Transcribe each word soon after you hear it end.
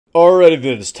Alrighty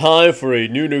then, it's time for a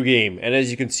Nunu game, and as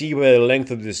you can see by the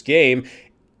length of this game,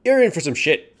 you're in for some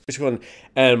shit.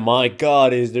 And my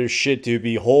god, is there shit to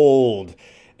behold.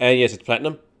 And yes, it's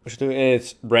Platinum, and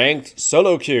it's ranked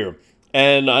solo queue.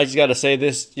 And I just gotta say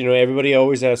this, everybody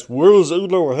always asks, where's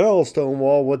Elo Hell,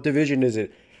 Stonewall? What division is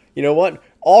it? You know what?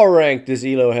 All ranked is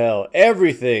Elo Hell.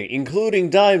 Everything, including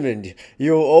Diamond.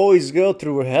 You'll always go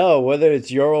through hell, whether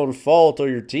it's your own fault or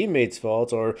your teammates'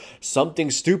 fault or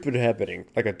something stupid happening,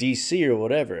 like a DC or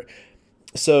whatever.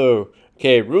 So,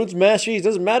 okay, Runes Mastery,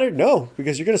 doesn't matter? No,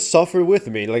 because you're going to suffer with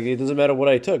me. Like, it doesn't matter what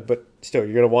I took, but still,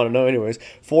 you're going to want to know anyways.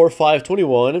 4, 5,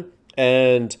 21,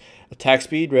 and attack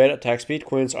speed, red, attack speed,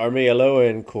 quints, armor yellow,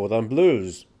 and cooldown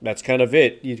blues. That's kind of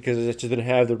it, because I just didn't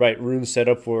have the right rune set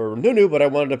up for Nunu, but I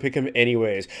wanted to pick him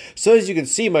anyways. So as you can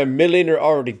see, my mid laner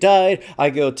already died. I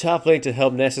go top lane to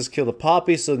help Nessus kill the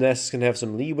Poppy, so Nessus can have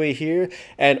some leeway here.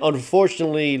 And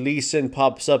unfortunately, Lee Sin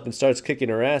pops up and starts kicking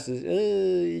her ass.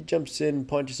 He jumps in,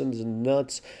 punches him in the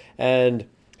nuts, and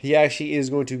he actually is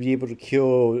going to be able to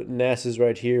kill Nessus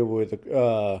right here with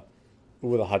a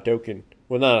Hadoken.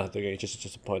 Well, not a Hadoken, it's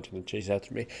just a punch and then chase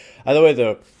after me. Either way,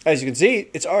 though, as you can see,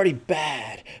 it's already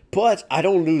bad. But I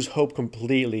don't lose hope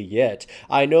completely yet.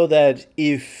 I know that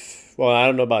if... Well, I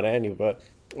don't know about Annie, but...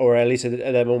 Or at least at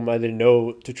that moment, I didn't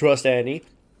know to trust Annie.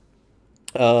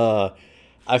 I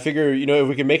figure, if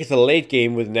we can make it to the late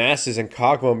game with Nasus and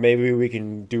Kog'Maw, maybe we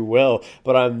can do well.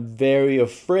 But I'm very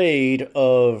afraid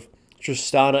of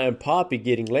Tristana and Poppy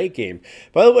getting late game.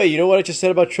 By the way, you know what I just said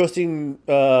about trusting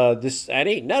this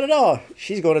Annie? Not at all.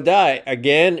 She's going to die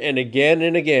again and again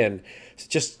and again. So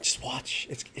just watch.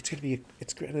 It's gonna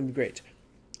be great.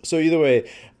 So either way,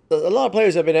 a lot of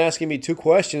players have been asking me two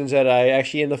questions that I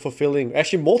actually end up fulfilling.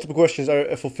 Actually, multiple questions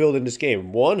are fulfilled in this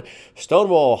game. One,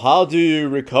 Stonewall, how do you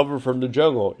recover from the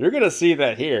jungle? You're gonna see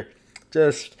that here.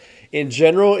 Just in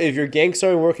general, if your ganks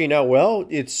aren't working out well,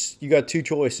 you got two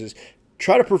choices.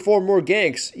 Try to perform more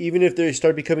ganks, even if they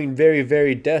start becoming very,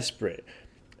 very desperate.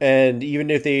 And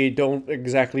even if they don't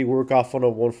exactly work off on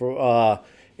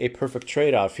a perfect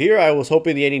trade-off. Here, I was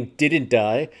hoping the ending didn't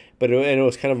die, but it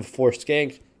was kind of a forced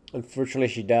gank. Unfortunately,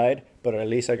 she died, but at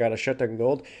least I got a shutdown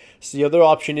gold. So the other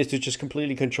option is to just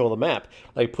completely control the map.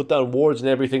 Like, put down wards and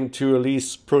everything to at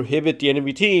least prohibit the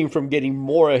enemy team from getting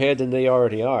more ahead than they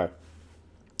already are.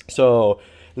 So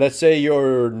let's say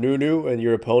you're Nunu and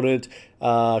your opponent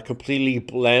completely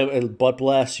butt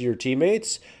blasts your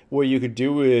teammates. What you could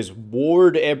do is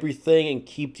ward everything and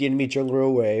keep the enemy jungler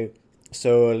away.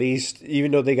 So at least,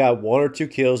 even though they got 1 or 2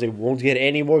 kills, they won't get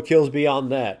any more kills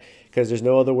beyond that, because there's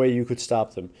no other way you could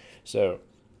stop them. So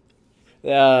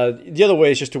the other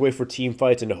way is just to wait for team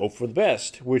fights and to hope for the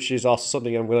best, which is also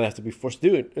something I'm going to have to be forced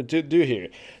to do here.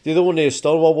 The other one is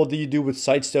Stonewall. What do you do with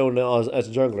Sightstone as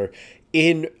a jungler?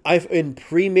 In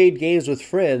pre-made games with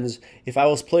friends, if I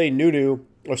was playing Nunu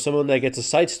or someone that gets a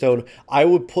Sightstone, I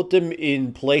would put them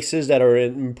in places that are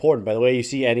important. By the way, you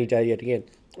see Annie die yet again.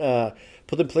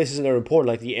 Put them in places that are important,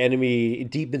 like the enemy,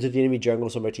 deep into the enemy jungle,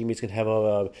 so my teammates can have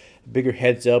a bigger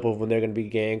heads up of when they're going to be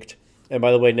ganked. And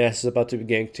by the way, Ness is about to be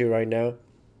ganked too right now.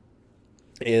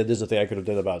 And there's nothing I could have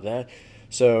done about that.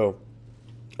 So,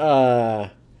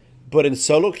 but in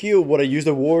solo queue, what I use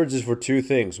the wards is for two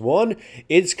things. One,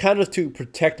 it's kind of to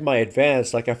protect my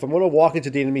advance. Like, if I'm going to walk into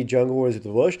the enemy jungle or into the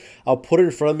bush, I'll put it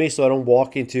in front of me so I don't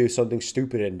walk into something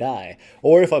stupid and die.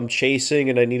 Or if I'm chasing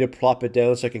and I need to plop it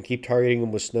down so I can keep targeting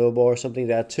them with snowball or something,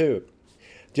 that too.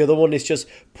 The other one is just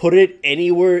put it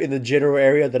anywhere in the general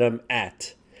area that I'm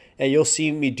at. And you'll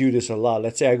see me do this a lot.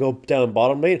 Let's say I go down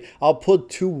bottom lane, I'll put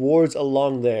 2 wards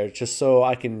along there just so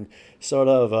I can sort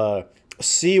of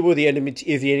see where if the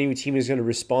enemy team is going to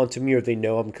respond to me, or if they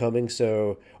know I'm coming,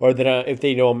 or that if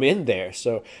they know I'm in there,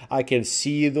 so I can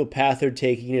see the path they're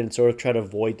taking and sort of try to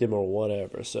avoid them or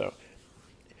whatever. So,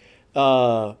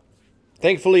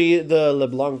 thankfully the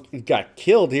LeBlanc got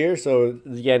killed here, so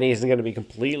Yanni isn't going to be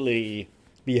completely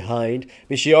behind. I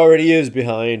mean, she already is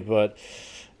behind, but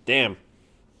damn,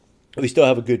 we still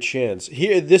have a good chance.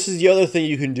 Here, this is the other thing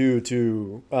you can do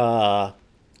to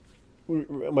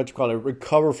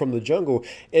recover from the jungle,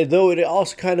 and though it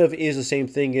also kind of is the same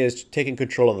thing as taking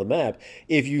control of the map.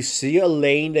 If you see a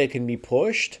lane that can be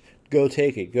pushed, go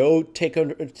take it. Go take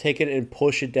it and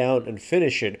push it down and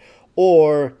finish it.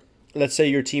 Or let's say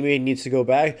your teammate needs to go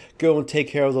back, go and take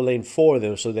care of the lane for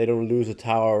them so they don't lose a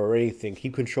tower or anything.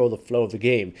 Keep control of the flow of the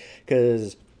game,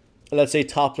 because let's say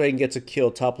top lane gets a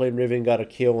kill, top lane Riven got a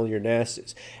kill on your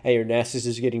Nasus, and your Nasus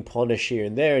is getting punished here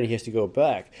and there, and he has to go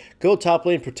back. Go top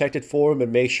lane, protect it for him,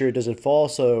 and make sure it doesn't fall,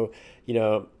 so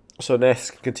so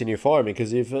Nasus can continue farming.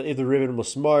 Because if the Riven was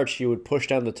smart, she would push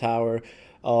down the tower,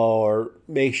 or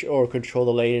make sure or control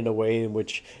the lane in a way in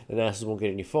which the Nasus won't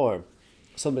get any farm,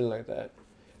 something like that.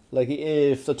 Like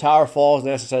if the tower falls,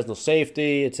 Nasus has no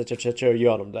safety, etc., etc., you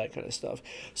on them, that kind of stuff.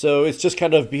 So it's just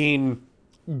kind of being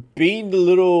the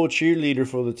little cheerleader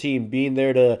for the team, being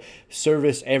there to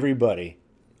service everybody,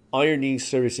 on your knees,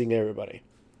 servicing everybody.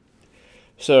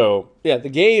 So yeah, the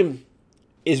game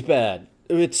is bad.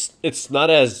 It's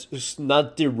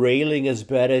not derailing as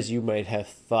bad as you might have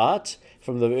thought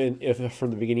from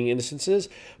the beginning instances.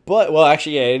 But well,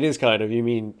 actually, yeah, it is kind of. You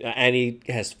mean Annie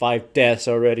has 5 deaths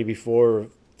already before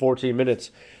 14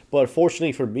 minutes. But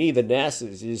fortunately for me, the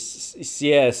Nasus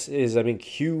I mean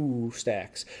Q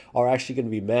stacks are actually going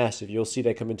to be massive. You'll see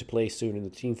that come into play soon in the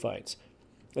team fights.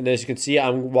 And as you can see,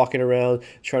 I'm walking around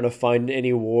trying to find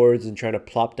any wards and trying to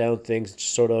plop down things, to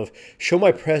sort of show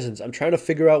my presence. I'm trying to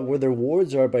figure out where their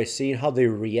wards are by seeing how they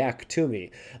react to me.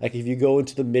 Like if you go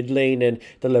into the mid lane and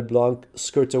the LeBlanc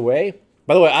skirts away.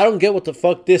 By the way, I don't get what the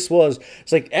fuck this was.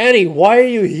 It's like, Annie, why are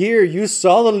you here? You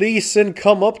saw the Lee Sin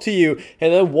come up to you,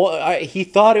 and then he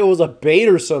thought it was a bait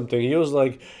or something. He was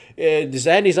like, this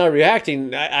Annie's not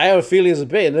reacting. I have a feeling it's a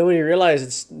bait. And then when he realized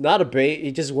it's not a bait,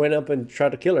 he just went up and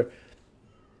tried to kill her.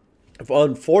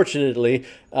 Unfortunately,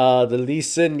 the Lee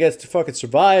Sin gets to fucking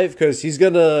survive because he's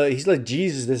like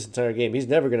Jesus this entire game. He's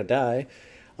never gonna die.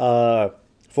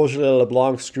 Fortunately,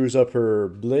 LeBlanc screws up her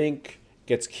blink,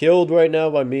 gets killed right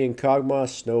now by me and Kog'Maw.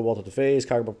 Snowball to the face.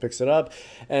 Kog'Maw picks it up,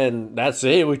 and that's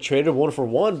it. We traded 1 for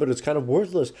 1, but it's kind of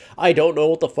worthless. I don't know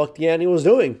what the fuck the Annie was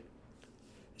doing.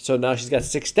 So now she's got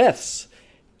 6 deaths.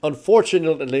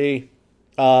 Unfortunately,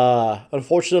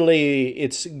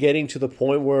 it's getting to the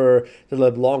point where the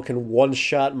LeBlanc can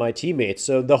one-shot my teammates.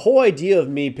 So the whole idea of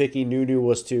me picking Nunu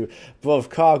was to buff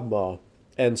Kog'Maw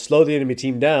and slow the enemy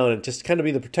team down and just kind of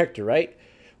be the protector, right?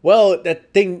 Well,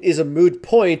 that thing is a moot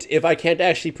point if I can't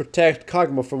actually protect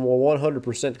Kog'Maw from a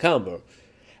 100% combo.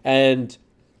 And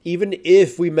even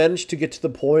if we manage to get to the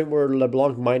point where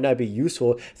LeBlanc might not be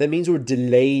useful, that means we're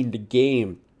delaying the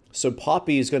game. So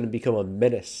Poppy is going to become a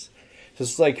menace. So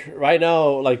it's like right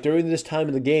now, like during this time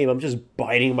in the game, I'm just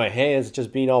biting my hands,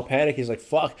 just being all panicky. He's like,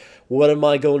 fuck, what am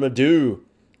I going to do?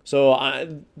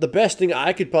 So the best thing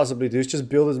I could possibly do is just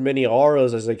build as many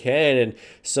auras as I can and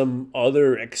some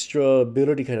other extra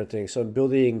ability kind of thing. So I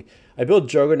build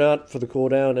Juggernaut for the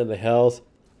cooldown and the health.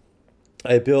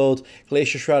 I build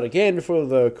Glacier Shroud again for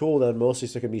the cooldown mostly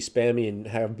so it can be spammy and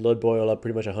have Blood Boil up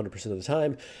pretty much 100% of the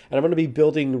time. And I'm going to be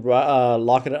building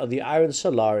Locket of the Iron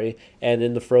Solari and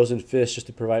then the Frozen Fist just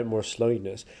to provide more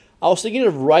slowiness. I was thinking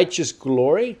of Righteous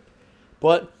Glory,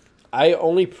 but I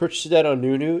only purchased that on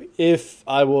Nunu if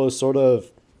I was sort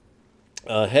of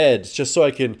ahead, just so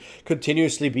I can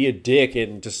continuously be a dick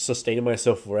and just sustain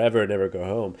myself forever and never go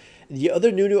home. The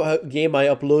other Nunu game I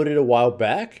uploaded a while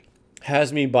back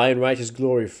has me buying Righteous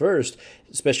Glory first,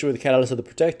 especially with the Catalyst of the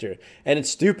Protector. And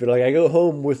it's stupid. Like, I go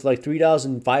home with like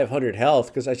 3,500 health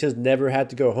because I just never had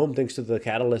to go home thanks to the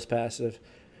Catalyst passive.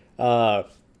 That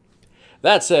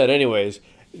said, anyways,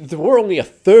 we're only a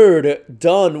third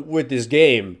done with this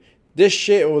game. This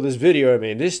shit, or this video, I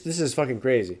mean, this is fucking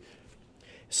crazy.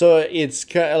 So it's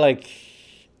kind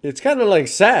of like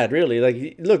sad, really.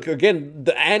 Like, look, again,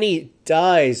 the Annie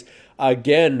dies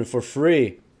again for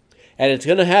free. And it's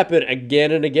going to happen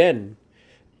again and again.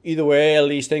 Either way, at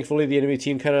least thankfully the enemy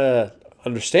team kind of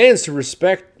understands to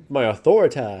respect my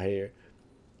authority here.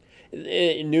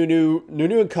 Nunu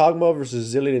and Kog'Maw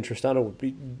versus Zillion and Tristana would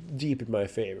be deep in my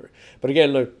favor. But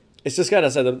again, look, it's just kind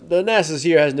of sad. The Nasus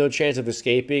here has no chance of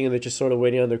escaping, and they're just sort of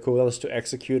waiting on their cooldowns to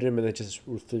execute him, and they just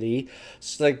flee.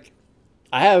 It's like,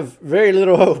 I have very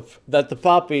little hope that the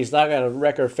Poppy is not going to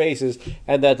wreck our faces,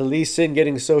 and that the Lee Sin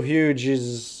getting so huge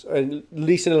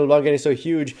Lee Sin and LeBlanc getting so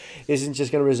huge isn't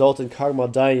just going to result in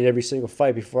Kog'Maw dying in every single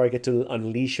fight before I get to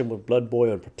unleash him with Blood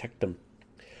Boil and protect him.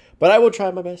 But I will try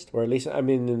my best, or at least, I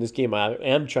mean, in this game, I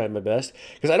am trying my best,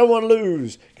 because I don't want to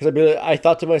lose. Because I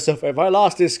thought to myself, if I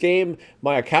lost this game,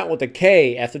 my account with a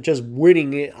K, after just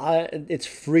winning it, it's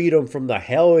freedom from the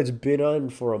hell it's been on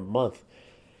for a month.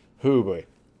 Hoo boy.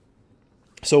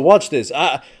 So watch this.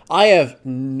 I have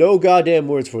no goddamn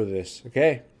words for this,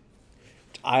 okay?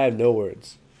 I have no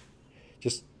words.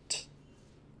 Just,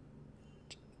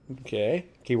 okay,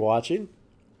 keep watching.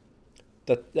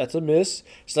 That's a miss.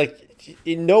 It's like,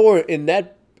 nowhere in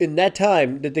that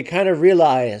time did they kind of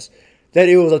realize that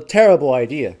it was a terrible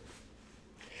idea.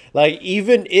 Like,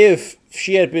 even if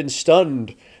she had been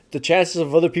stunned, the chances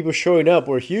of other people showing up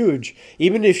were huge.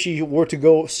 Even if she were to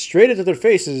go straight into their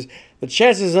faces, the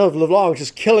chances of LeBlanc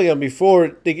just killing them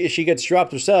before she gets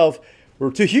dropped herself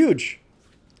were too huge.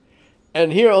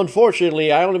 And here,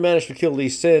 unfortunately, I only managed to kill Lee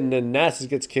Sin, and Nasus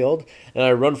gets killed, and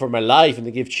I run for my life, and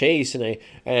they give chase, and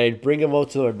I bring him out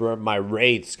to my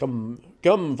wraiths. Come,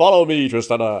 follow me,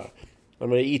 Tristana. I'm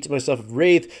gonna eat myself a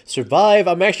wraith, survive.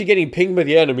 I'm actually getting pinged by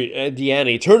the enemy, the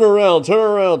Annie. Turn around, turn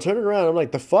around, turn around. I'm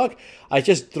like, the fuck? I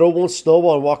just throw one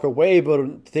snowball and walk away,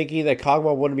 but thinking that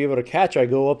Kog'Maw wouldn't be able to catch her, I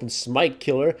go up and smite,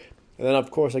 kill her, and then of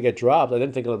course I get dropped. I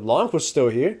didn't think LeBlanc was still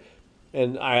here.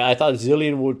 And I thought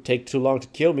Zillion would take too long to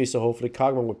kill me, so hopefully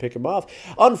Kog'Maw would pick him off.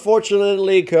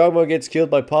 Unfortunately, Kog'Maw gets killed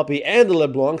by Poppy and the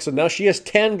LeBlanc, so now she has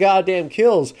 10 goddamn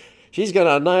kills. She's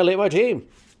gonna annihilate my team.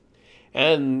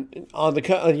 And on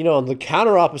the on the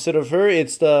counter opposite of her,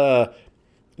 it's the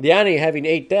Annie having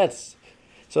 8 deaths.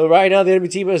 So right now the enemy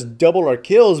team has double our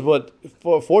kills, but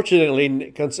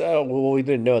fortunately, well, we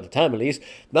didn't know at the time at least,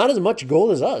 not as much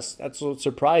gold as us. That's what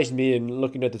surprised me in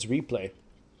looking at this replay.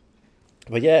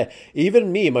 But yeah,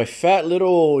 even me, my fat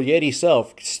little Yeti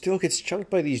self, still gets chunked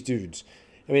by these dudes.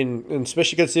 I mean, and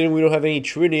especially considering we don't have any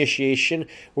true initiation,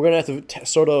 we're going to have to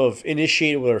sort of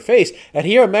initiate it with our face. And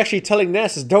here I'm actually telling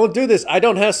Nasus, don't do this, I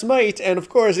don't have smite. And of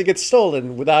course it gets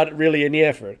stolen without really any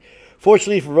effort.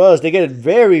 Fortunately for us, they get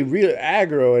very real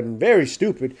aggro and very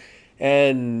stupid.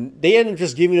 And they end up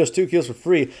just giving us 2 kills for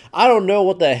free. I don't know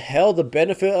what the hell the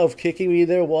benefit of kicking me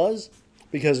there was,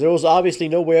 because there was obviously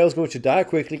no way I was going to die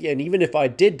quickly, and even if I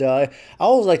did die, I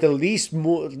was like the least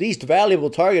valuable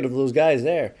target of those guys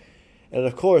there. And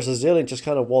of course, Azilian just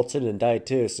kind of waltzed in and died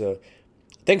too, so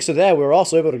thanks to that, we were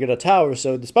also able to get a tower,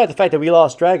 so despite the fact that we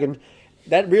lost Dragon,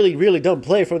 that really dumb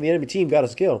play from the enemy team got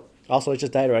us a kill. Also, it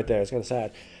just died right there, it's kind of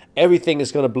sad. Everything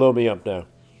is going to blow me up now.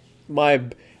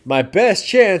 My best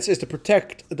chance is to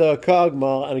protect the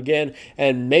Kog'Maw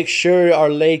and make sure our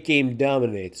late game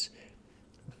dominates.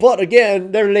 But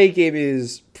again, their late game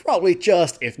is probably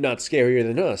just, if not scarier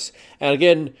than us. And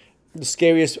again, the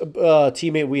scariest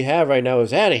teammate we have right now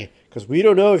is Annie. Because we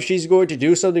don't know if she's going to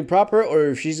do something proper or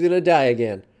if she's going to die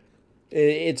again.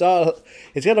 It's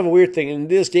kind of a weird thing. In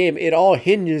this game, it all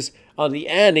hinges on the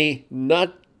Annie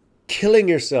not killing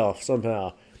herself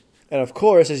somehow. And of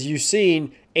course, as you've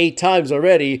seen 8 times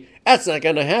already, that's not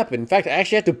going to happen. In fact, I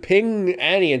actually had to ping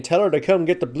Annie and tell her to come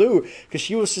get the blue because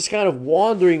she was just kind of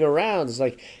wandering around. It's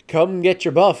like, come get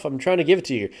your buff. I'm trying to give it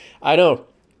to you. I know.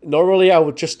 Normally, I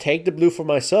would just take the blue for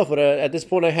myself, but at this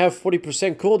point, I have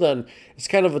 40% cooldown. It's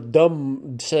kind of a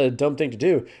dumb thing to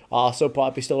do. Also,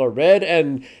 Poppy's still a red,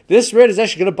 and this red is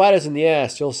actually going to bite us in the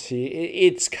ass. You'll see.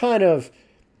 It's kind of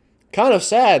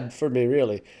sad for me,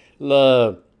 really.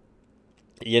 The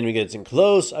enemy gets in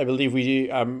close. I believe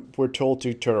we're told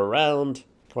to turn around.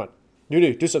 Come on.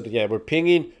 Nunu, do something. Yeah, we're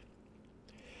pinging.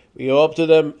 We go up to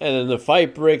them, and then the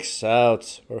fight breaks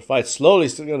out. Or fight slowly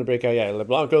still going to break out. Yeah,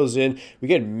 LeBlanc goes in. We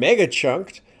get mega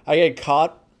chunked. I get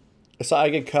caught. So I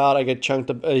get chunked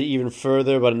even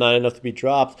further, but not enough to be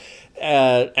dropped.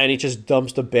 And he just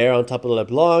dumps the bear on top of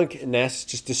LeBlanc. And Nasus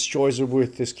just destroys her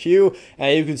with his Q.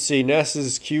 And you can see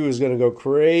Nasus's Q is going to go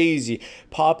crazy.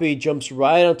 Poppy jumps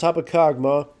right on top of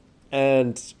Kog'Maw.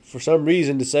 And for some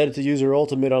reason decided to use her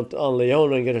ultimate on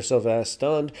Leona and get herself ass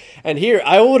stunned. And here,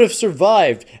 I would have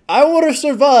survived. I would have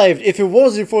survived if it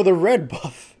wasn't for the red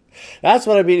buff. That's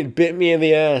what I mean. It bit me in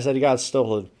the ass that he got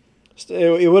stolen.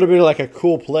 It would have been like a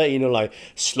cool play, you know, like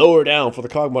slow her down for the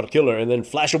Kog'Maw to kill her and then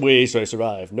flash away so I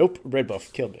survive. Nope, red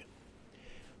buff killed me.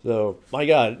 So, my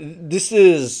god, this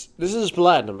is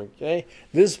platinum, okay?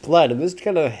 This is platinum. This is the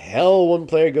kind of hell one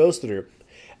player goes through.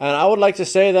 And I would like to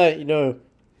say that, you know,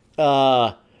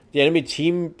 the enemy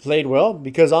team played well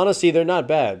because honestly they're not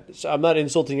bad. So I'm not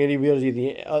insulting anybody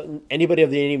of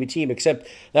the enemy team except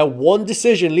that one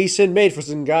decision Lee Sin made for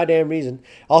some goddamn reason.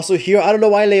 Also here, I don't know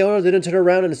why Leona didn't turn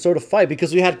around and sort of fight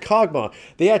because we had Kog'Maw.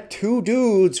 They had 2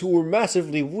 dudes who were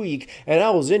massively weak and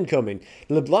I was incoming.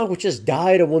 LeBlanc would just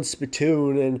died on one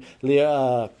spittoon and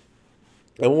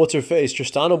what's her face?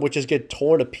 Tristana would just get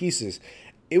torn to pieces.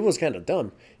 It was kind of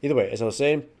dumb. Either way, as I was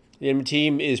saying, the enemy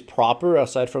team is proper,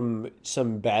 aside from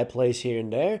some bad plays here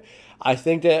and there. I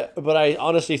think that, but I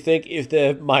honestly think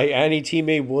if my Annie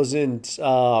teammate wasn't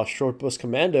Short Bus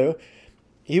Commando,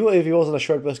 if he wasn't a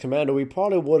Short Bus Commando, we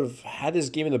probably would have had this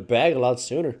game in the bag a lot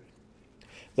sooner.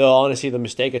 Though honestly, the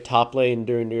mistake at top lane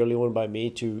during the early one by me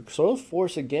to sort of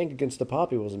force a gank against the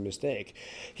Poppy was a mistake.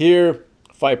 Here,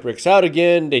 fight breaks out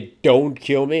again. They don't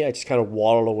kill me. I just kind of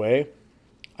waddle away.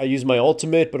 I use my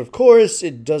ultimate, but of course,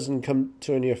 it doesn't come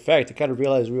to any effect. I kind of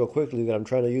realized real quickly that I'm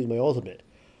trying to use my ultimate.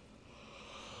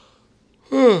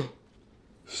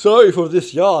 Sorry for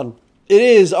this yawn. It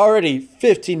is already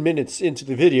 15 minutes into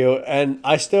the video, and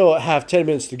I still have 10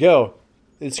 minutes to go.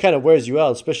 It kind of wears you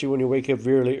out, especially when you wake up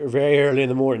very early in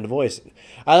the morning to voice it.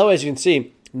 Otherwise, you can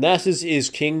see, Nasus is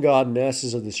King God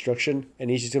Nasus of Destruction, and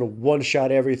he's just going to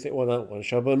one-shot everything. Well, not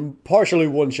one-shot, but partially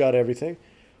one-shot everything.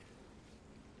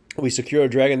 We secure a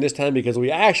dragon this time because we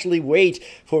actually wait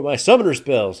for my summoner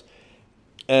spells.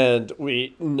 And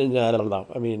we... No.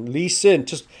 I mean, Lee Sin,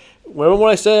 just... Remember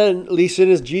when I said Lee Sin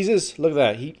is Jesus? Look at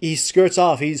that. He skirts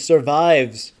off. He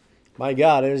survives. My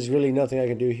God, there's really nothing I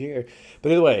can do here.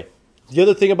 But anyway... The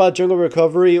other thing about jungle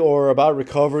recovery, or about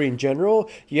recovery in general,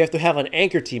 you have to have an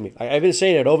anchor teammate. I've been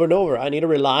saying it over and over. I need to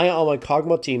rely on my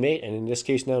Kog'Maw teammate, and in this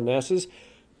case now Nasus,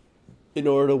 in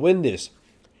order to win this.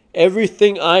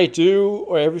 Everything I do,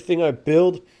 or everything I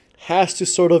build, has to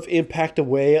sort of impact a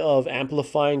way of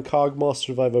amplifying Kog'Maw's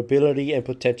survivability and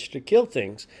potential to kill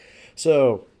things.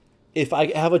 So, if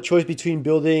I have a choice between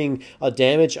building a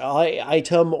damage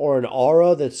item or an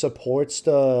aura that supports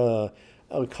the...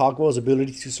 Kog'Maw's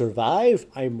ability to survive,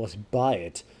 I must buy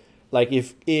it. Like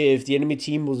if the enemy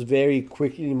team was very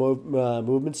quick in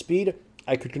movement speed,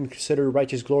 I could consider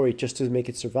Righteous Glory just to make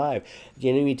it survive. The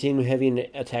enemy team heavy in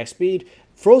attack speed,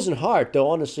 Frozen Heart, though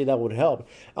honestly that would help.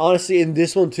 Honestly, in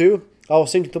this one too, I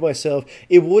was thinking to myself,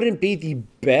 it wouldn't be the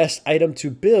best item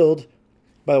to build.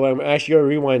 By the way, I'm actually going to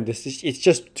rewind this. It's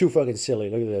just too fucking silly.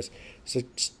 Look at this. So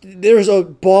there's a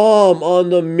bomb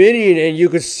on the minion, and you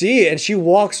could see it, and she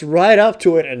walks right up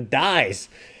to it and dies.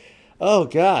 Oh,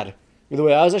 God. By the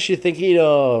way, I was actually thinking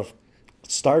of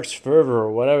Stark's Fervor,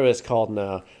 or whatever it's called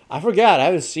now. I forgot. I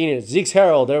haven't seen it. Zeke's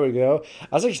Herald. There we go.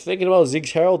 I was actually thinking about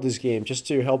Zeke's Herald this game, just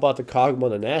to help out the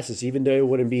Kog'Maw and the Nasus, even though it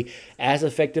wouldn't be as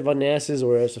effective on Nasus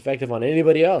or as effective on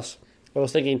anybody else. I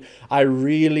was thinking, I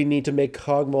really need to make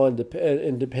Kog'Maw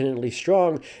independently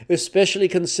strong, especially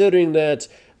considering that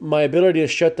my ability to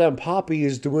shut down Poppy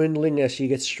is dwindling as she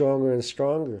gets stronger and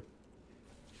stronger.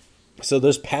 So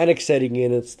there's panic setting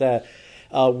in. It's that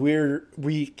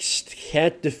we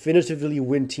can't definitively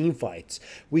win team fights.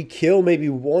 We kill maybe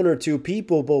one or two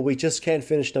people, but we just can't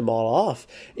finish them all off.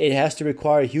 It has to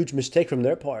require a huge mistake from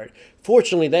their part.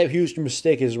 Fortunately, that huge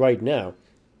mistake is right now.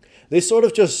 They sort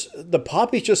of just, the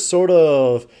Poppy just sort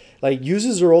of like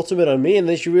uses her ultimate on me, and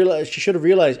then she should have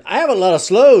realized I have a lot of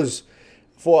slows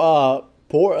for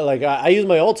I use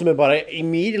my ultimate, but I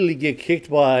immediately get kicked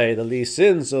by the Lee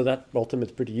Sin, so that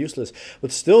ultimate's pretty useless.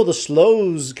 But still, the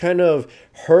slows kind of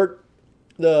hurt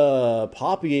the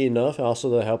Poppy enough, and also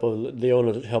the help of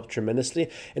Leona helped tremendously.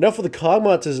 Enough for the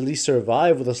Kog'Maw to at least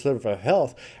survive with a sliver of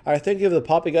health. I think if the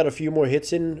Poppy got a few more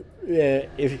hits in,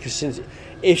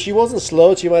 if she wasn't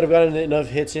slowed, she might have gotten enough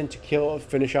hits in to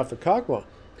finish off the Kog'Maw.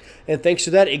 And thanks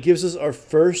to that, it gives us our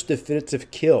first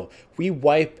definitive kill. We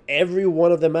wipe every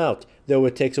one of them out, though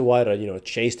it takes a while to,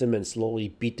 chase them and slowly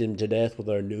beat them to death with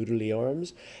our noodly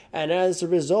arms. And as a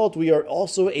result, we are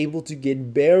also able to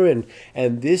get Baron,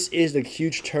 and this is the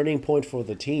huge turning point for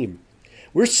the team.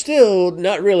 We're still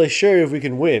not really sure if we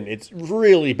can win. It's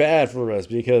really bad for us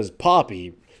because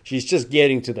Poppy, she's just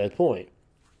getting to that point.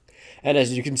 And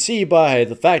as you can see by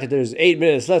the fact that there's 8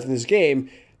 minutes left in this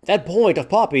game, that point of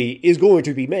Poppy is going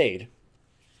to be made.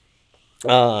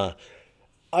 As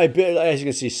you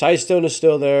can see, Sightstone is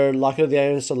still there. Locket of the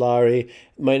Iron Solari.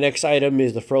 My next item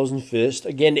is the Frozen Fist.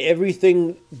 Again,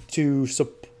 everything to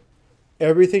support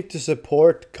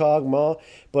Kog'Maw,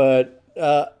 but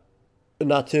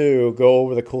not to go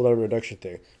over the cooldown reduction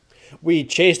thing. We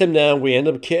chase them down. We end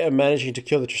up managing to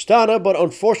kill the Tristana, but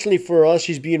unfortunately for us,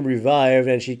 she's being revived,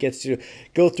 and she gets to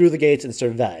go through the gates and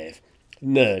survive.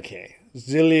 Okay.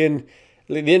 Zilean,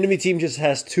 the enemy team just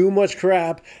has too much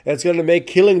crap that's going to make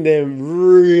killing them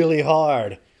really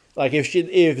hard. Like if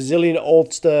Zilean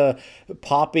ults the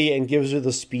Poppy and gives her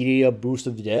the speedy up boost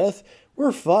of death,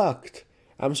 we're fucked.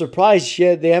 I'm surprised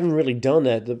they haven't really done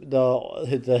that.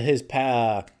 His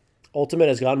ultimate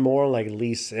has gone more like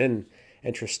Lee Sin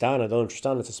and Tristana, though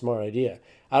Tristana's a smart idea.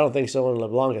 I don't think so in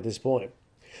LeBlanc at this point.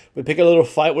 We pick a little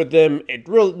fight with them.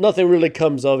 Nothing really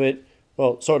comes of it.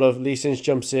 Well, sort of. Lee Sin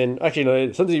jumps in. Actually,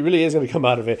 no, something really is going to come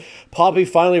out of it. Poppy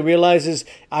finally realizes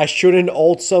I shouldn't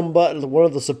ult one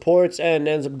of the supports and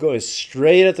ends up going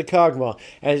straight at the Kog'Maw.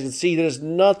 As you can see, there's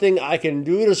nothing I can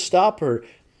do to stop her.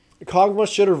 Kog'Maw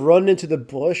should have run into the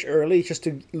bush early just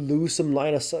to lose some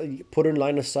line of sight, put her in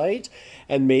line of sight,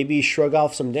 and maybe shrug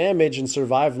off some damage and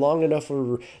survive long enough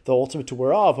for the ultimate to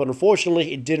wear off. But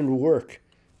unfortunately, it didn't work.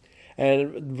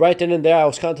 And right then and there, I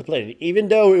was contemplating, even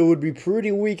though it would be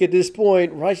pretty weak at this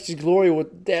point, Righteous Glory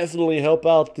would definitely help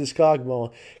out this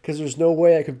Kog'Maw, because there's no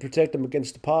way I could protect him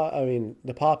against the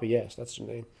Poppy. Yes, that's her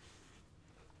name.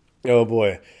 Oh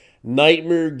boy,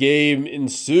 nightmare game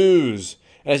ensues.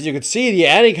 As you can see, the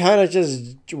Annie kind of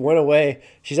just went away.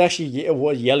 She's actually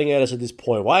yelling at us at this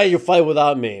point. Why did you fight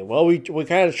without me? Well, we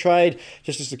kind of tried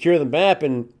just to secure the map,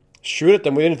 and shoot at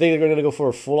them. We didn't think they were going to go for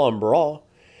a full-on brawl.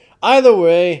 Either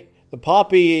way,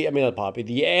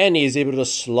 the Annie is able to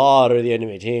slaughter the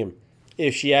enemy team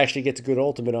if she actually gets a good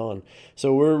ultimate on.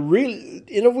 So we're really,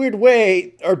 in a weird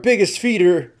way, our biggest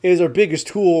feeder is our biggest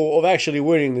tool of actually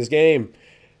winning this game.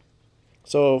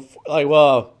 So,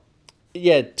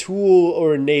 yeah, tool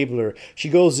or enabler. She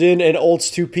goes in and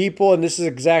ults 2 people, and this is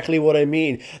exactly what I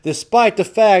mean. Despite the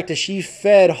fact that she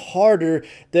fed harder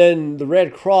than the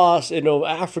Red Cross in an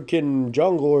African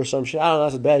jungle or some shit. I don't know,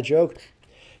 that's a bad joke.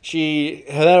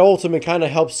 That ultimate kind of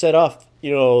helps set up,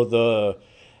 the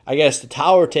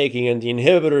tower taking and the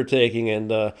inhibitor taking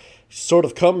and the sort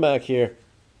of comeback here.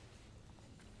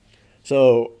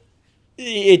 So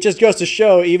it just goes to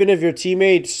show, even if your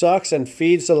teammate sucks and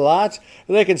feeds a lot,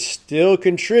 they can still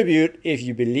contribute if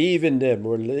you believe in them,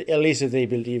 or at least if they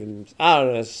believe in them. I don't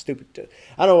know, that's stupid.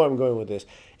 I don't know where I'm going with this.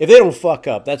 If they don't fuck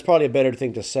up, that's probably a better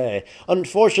thing to say.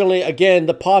 Unfortunately, again,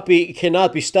 the Poppy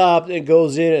cannot be stopped and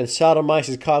goes in and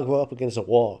sodomizes Kagwa up against a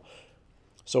wall.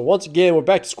 So once again, we're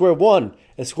back to square one.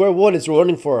 And square one is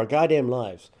running for our goddamn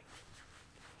lives.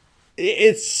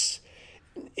 This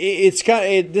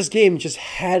game just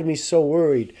had me so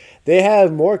worried. They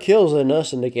have more kills than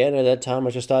us, and again, at that time, I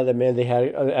just thought that, man, they had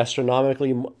an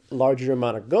astronomically larger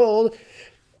amount of gold,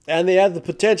 and they have the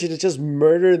potential to just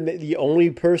murder the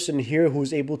only person here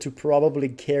who's able to probably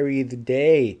carry the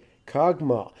day,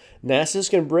 Kog'Maw. Nasus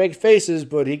can break faces,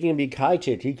 but he can be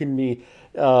kited. He can be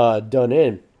done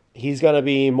in. He's going to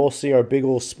be mostly our big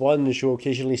old sponge who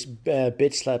occasionally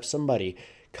bitch slap somebody.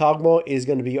 Kog'Maw is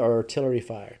going to be our artillery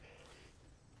fire.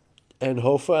 And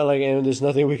hopefully, and there's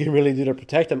nothing we can really do to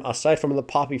protect him aside from the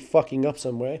Poppy fucking up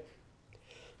some way.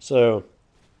 So,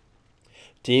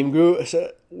 team group,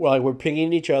 we're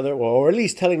pinging each other, or at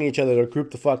least telling each other to group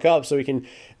the fuck up so we can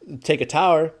take a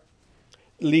tower.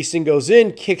 Lee Sin goes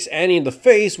in, kicks Annie in the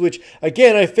face, which,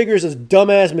 again, I figure is a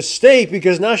dumbass mistake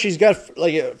because now she's got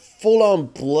like a full-on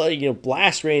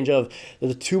blast range of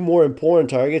the 2 more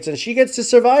important targets, and she gets to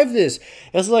survive this.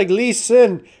 It's like, Lee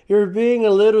Sin, you're being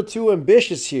a little too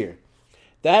ambitious here.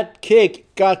 That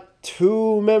kick got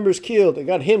 2 members killed. It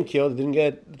got him killed. It didn't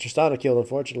get Tristana killed,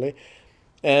 unfortunately.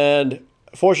 And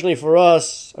fortunately for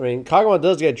us, Kag'Maw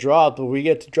does get dropped, but we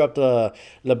get to drop the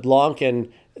LeBlanc,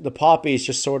 and the Poppy is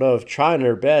just sort of trying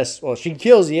her best. Well, she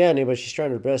kills the Annie, but she's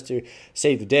trying her best to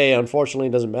save the day. Unfortunately,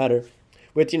 it doesn't matter.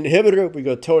 With the inhibitor, we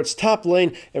go towards top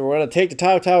lane, and we're going to take the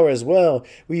tower as well.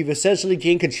 We've essentially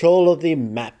gained control of the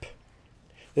map.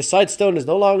 The Sightstone is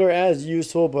no longer as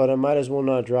useful, but I might as well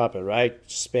not drop it, right?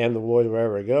 Just spam the void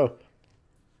wherever I go.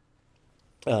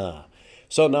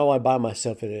 So now I buy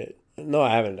myself it. No,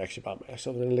 I haven't actually bought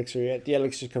myself an elixir yet. The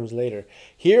elixir comes later.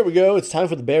 Here we go. It's time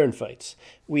for the Baron fights.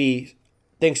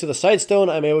 Thanks to the Sightstone,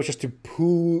 I'm able just to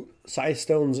poo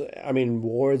Sightstones,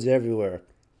 wards everywhere.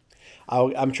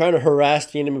 I'm trying to harass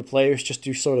the enemy players just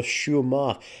to sort of shoo them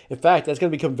off. In fact, that's going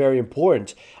to become very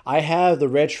important. I have the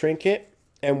red trinket,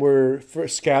 and we're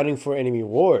scouting for enemy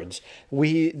wards.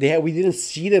 We didn't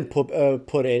see them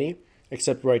put any,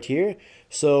 except right here.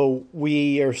 So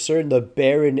we are certain the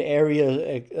Baron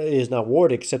area is not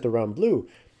warded except around blue.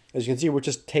 As you can see, we're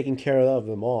just taking care of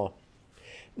them all.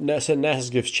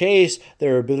 Nasus gives chase.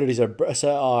 Their abilities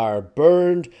are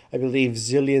burned. I believe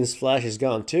Zillion's flash is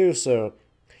gone too. So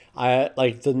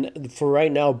for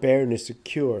right now, Baron is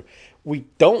secure. We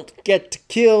don't get to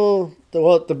kill the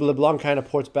LeBlanc kind of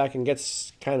ports back and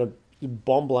gets kind of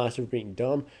bomb blasted for being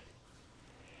dumb.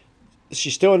 She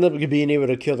still ended up being able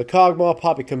to kill the Kog'Maw.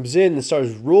 Poppy comes in and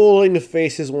starts rolling the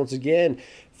faces once again.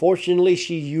 Fortunately,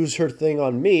 she used her thing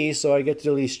on me, so I get to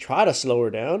at least try to slow her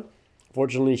down.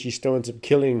 Fortunately, she still ends up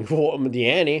killing the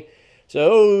Annie.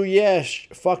 So, yeah,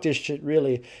 fuck this shit,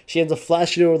 really. She ends up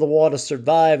flashing over the wall to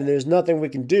survive, and there's nothing we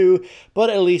can do, but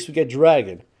at least we get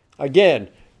Dragon. Again,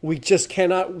 we just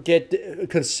cannot get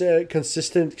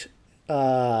consistent,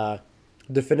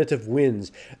 definitive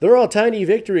wins. They're all tiny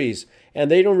victories,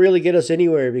 and they don't really get us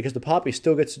anywhere because the Poppy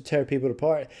still gets to tear people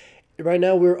apart. Right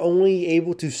now, we're only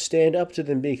able to stand up to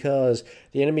them because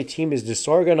the enemy team is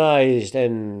disorganized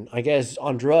and, I guess,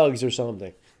 on drugs or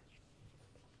something.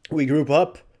 We group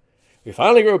up. We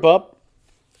finally group up.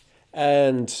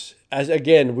 And,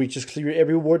 we just clear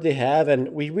every ward they have.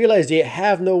 And we realize they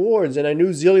have no wards. And I knew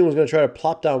Zillion was going to try to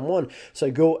plop down one. So I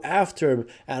go after him.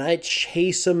 And I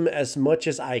chase him as much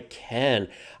as I can.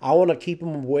 I want to keep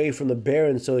him away from the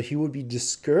Baron so he would be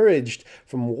discouraged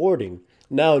from warding.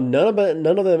 Now, none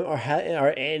of them are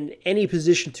in any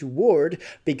position to ward,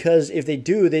 because if they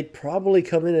do, they'd probably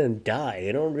come in and die.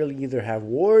 They don't really either have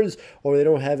wards or they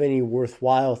don't have any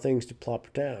worthwhile things to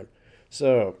plop down.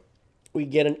 So, we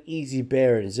get an easy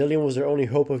Baron. Zillion was their only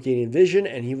hope of gaining vision,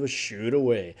 and he was shooed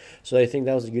away. So I think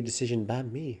that was a good decision by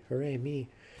me. Hooray, me.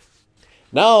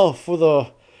 Now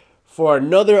for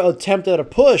another attempt at a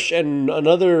push and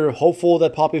another hopeful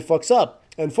that Poppy fucks up.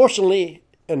 Unfortunately,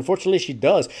 she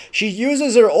does. She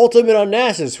uses her ultimate on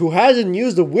Nasus, who hasn't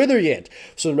used the Wither yet.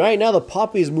 So right now the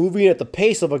Poppy is moving at the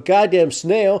pace of a goddamn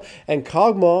snail, and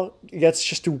Kog'Maw gets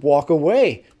just to walk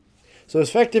away. So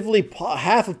effectively,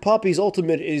 half of Poppy's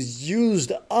ultimate is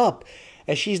used up,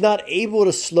 and she's not able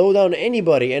to slow down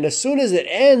anybody. And as soon as it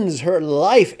ends, her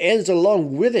life ends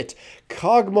along with it.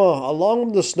 Kog'Maw, along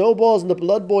with the snowballs and the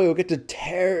Blood Boy, will get to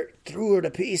tear through her to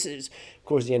pieces. Of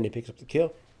course, the ending picks up the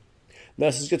kill.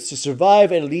 Nasus gets to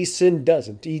survive, and Lee Sin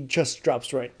doesn't. He just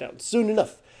drops right down soon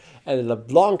enough. And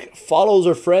LeBlanc follows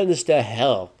her friends to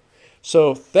hell.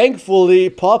 So, thankfully,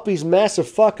 Poppy's massive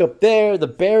fuck up there, the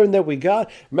Baron that we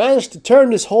got, managed to turn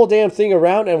this whole damn thing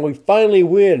around, and we finally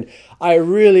win. I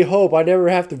really hope I never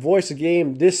have to voice a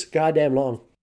game this goddamn long.